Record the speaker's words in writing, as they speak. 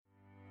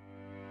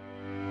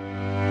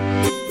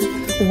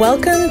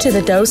Welcome to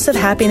the Dose of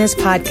Happiness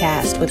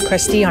podcast with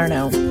Christy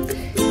Arno.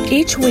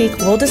 Each week,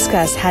 we'll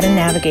discuss how to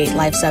navigate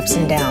life's ups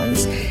and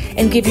downs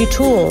and give you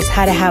tools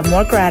how to have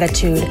more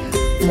gratitude,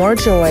 more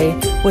joy,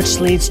 which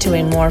leads to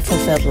a more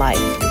fulfilled life.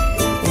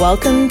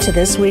 Welcome to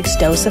this week's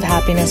Dose of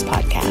Happiness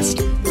podcast.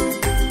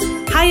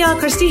 Hi, y'all.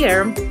 Christy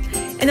here.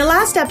 In the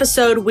last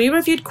episode, we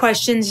reviewed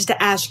questions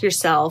to ask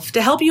yourself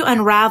to help you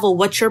unravel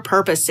what your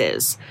purpose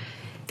is.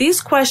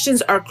 These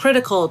questions are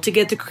critical to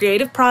get the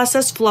creative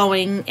process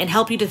flowing and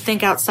help you to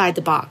think outside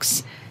the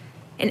box.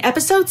 In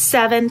episode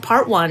 7,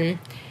 part 1,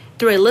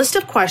 through a list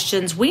of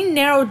questions, we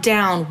narrowed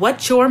down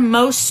what your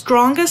most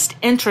strongest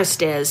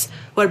interest is,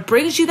 what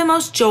brings you the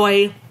most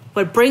joy,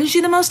 what brings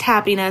you the most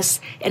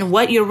happiness, and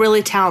what you're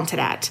really talented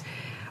at.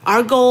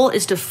 Our goal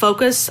is to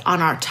focus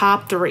on our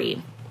top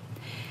 3.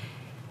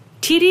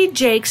 T.D.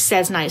 Jakes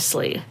says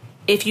nicely,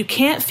 if you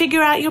can't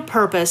figure out your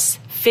purpose,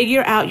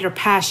 figure out your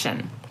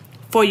passion.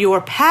 For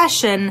your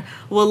passion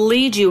will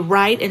lead you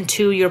right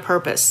into your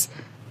purpose.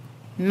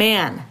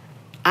 Man,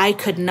 I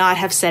could not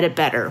have said it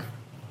better.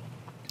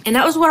 And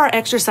that was what our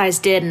exercise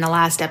did in the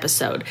last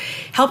episode.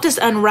 Helped us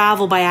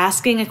unravel by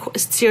asking a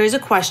series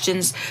of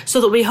questions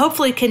so that we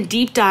hopefully can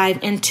deep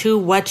dive into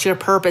what your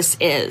purpose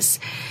is.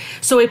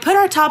 So we put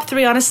our top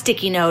 3 on a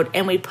sticky note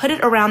and we put it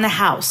around the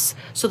house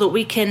so that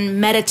we can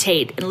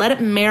meditate and let it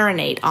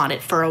marinate on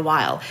it for a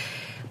while.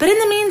 But in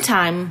the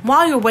meantime,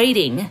 while you're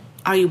waiting,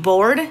 are you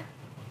bored?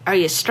 Are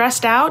you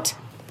stressed out?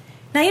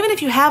 Now, even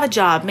if you have a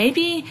job,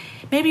 maybe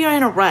you're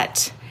in a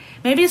rut.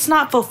 Maybe it's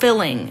not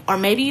fulfilling, or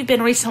maybe you've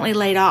been recently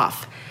laid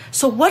off.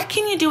 So what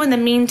can you do in the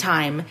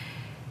meantime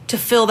to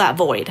fill that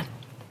void?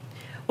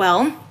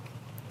 Well,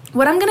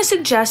 what I'm going to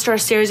suggest are a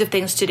series of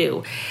things to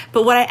do.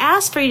 But what I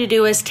ask for you to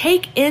do is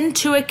take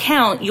into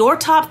account your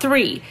top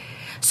 3.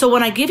 So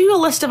when I give you a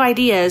list of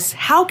ideas,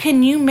 how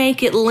can you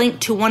make it link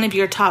to one of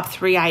your top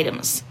 3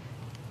 items?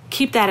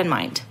 Keep that in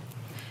mind.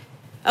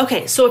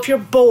 Okay, so if you're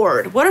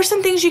bored, what are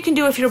some things you can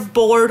do if you're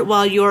bored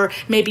while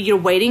maybe you're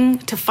waiting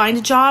to find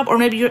a job, or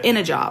maybe you're in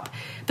a job,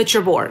 but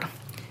you're bored?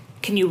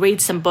 Can you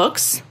read some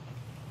books?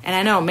 And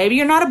I know, maybe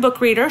you're not a book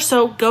reader,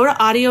 so go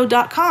to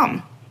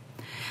audio.com.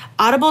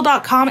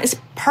 Audible.com is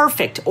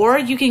perfect, or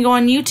you can go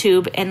on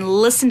YouTube and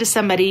listen to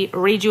somebody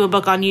read you a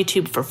book on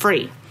YouTube for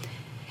free.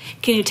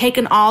 Can you take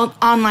an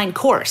online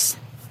course?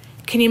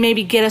 Can you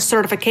maybe get a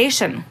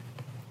certification?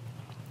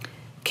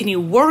 Can you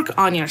work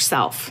on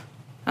yourself?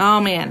 Oh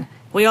man,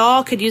 we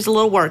all could use a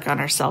little work on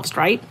ourselves,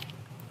 right?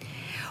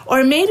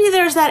 Or maybe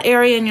there's that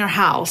area in your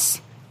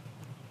house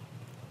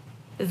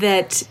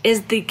that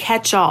is the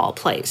catch-all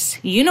place.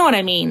 You know what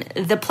I mean?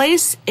 The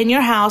place in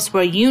your house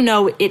where you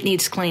know it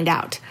needs cleaned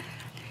out.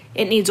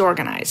 It needs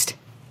organized.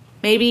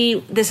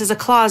 Maybe this is a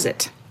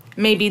closet.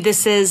 Maybe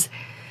this is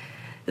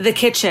the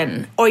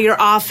kitchen or your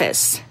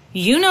office.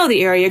 You know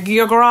the area,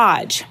 your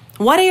garage.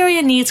 What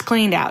area needs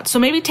cleaned out? So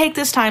maybe take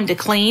this time to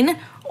clean,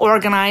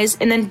 organize,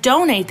 and then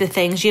donate the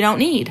things you don't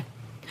need.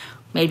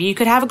 Maybe you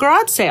could have a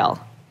garage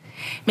sale.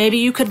 Maybe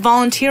you could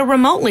volunteer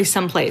remotely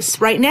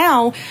someplace. Right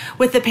now,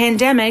 with the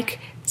pandemic,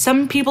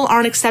 some people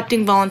aren't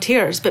accepting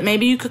volunteers, but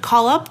maybe you could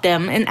call up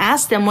them and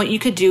ask them what you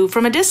could do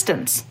from a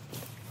distance.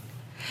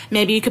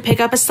 Maybe you could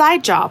pick up a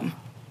side job.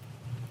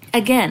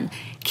 Again,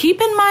 keep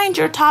in mind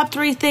your top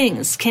 3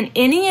 things. Can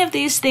any of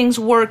these things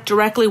work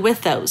directly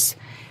with those?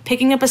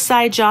 Picking up a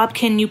side job,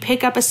 can you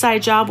pick up a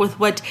side job with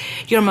what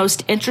you're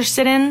most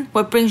interested in,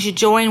 what brings you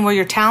joy and where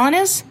your talent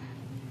is?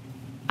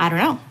 I don't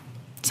know.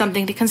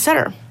 Something to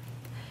consider.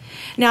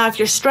 Now, if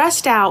you're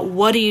stressed out,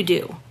 what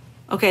do?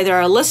 Okay, there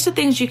are a list of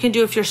things you can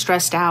do if you're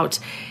stressed out.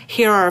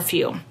 Here are a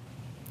few.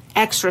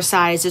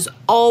 Exercise is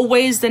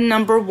always the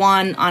number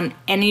 1 on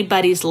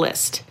anybody's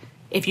list.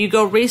 If you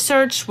go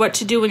research what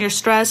to do when you're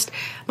stressed,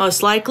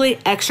 most likely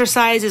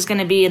exercise is going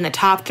to be in the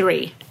top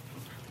 3.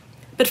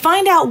 But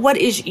find out what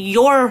is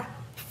your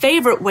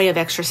favorite way of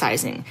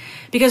exercising,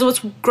 because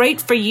what's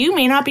great for you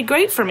may not be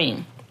great for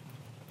me.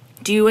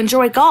 Do you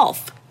enjoy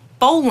golf,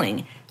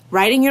 bowling,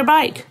 riding your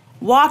bike,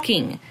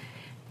 walking?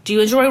 Do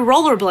you enjoy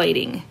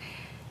rollerblading?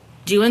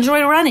 Do you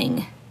enjoy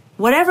running?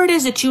 Whatever it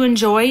is that you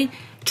enjoy,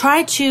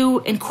 try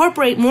to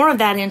incorporate more of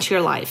that into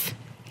your life.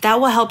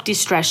 That will help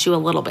de-stress you a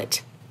little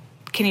bit.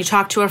 Can you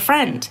talk to a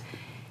friend?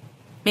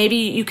 Maybe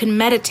you can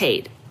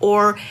meditate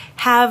or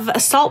have a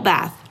salt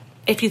bath.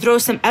 If you throw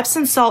some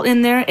Epsom salt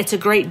in there, it's a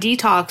great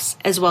detox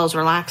as well as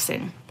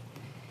relaxing.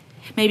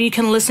 Maybe you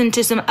can listen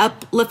to some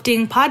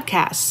uplifting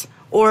podcasts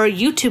or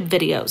YouTube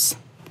videos.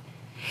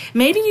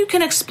 Maybe you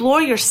can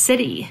explore your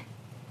city.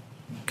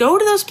 Go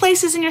to those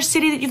places in your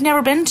city that you've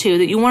never been to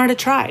that you wanted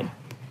to try.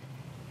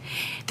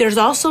 There's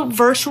also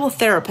virtual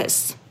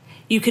therapists.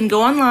 You can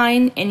go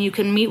online and you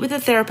can meet with a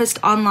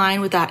therapist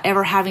online without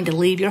ever having to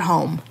leave your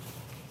home.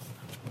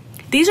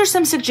 These are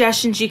some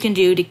suggestions you can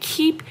do to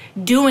keep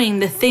doing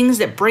the things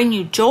that bring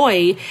you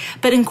joy,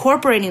 but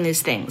incorporating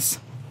these things.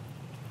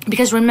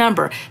 Because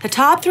remember, the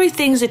top 3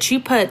 things that you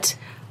put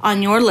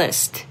on your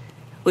list,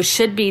 which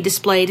should be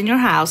displayed in your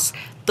house,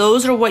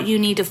 those are what you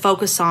need to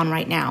focus on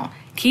right now.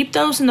 Keep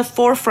those in the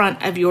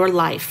forefront of your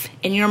life,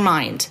 in your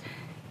mind.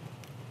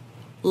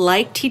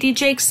 Like T.D.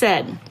 Jakes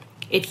said,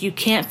 if you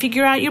can't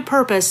figure out your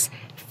purpose,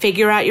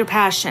 figure out your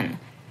passion.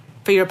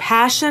 For your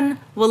passion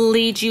will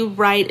lead you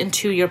right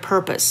into your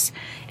purpose.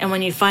 And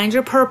when you find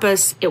your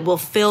purpose, it will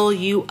fill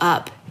you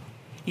up.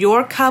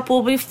 Your cup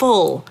will be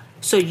full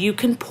so you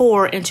can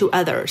pour into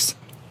others.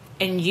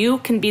 And you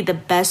can be the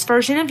best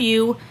version of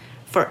you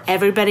for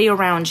everybody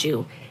around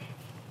you.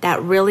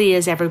 That really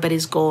is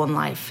everybody's goal in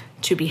life,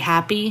 to be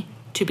happy,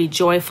 to be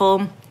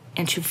joyful,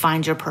 and to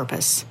find your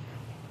purpose.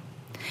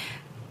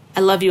 I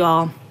love you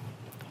all.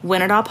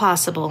 When at all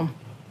possible,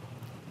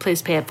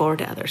 please pay it forward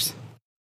to others.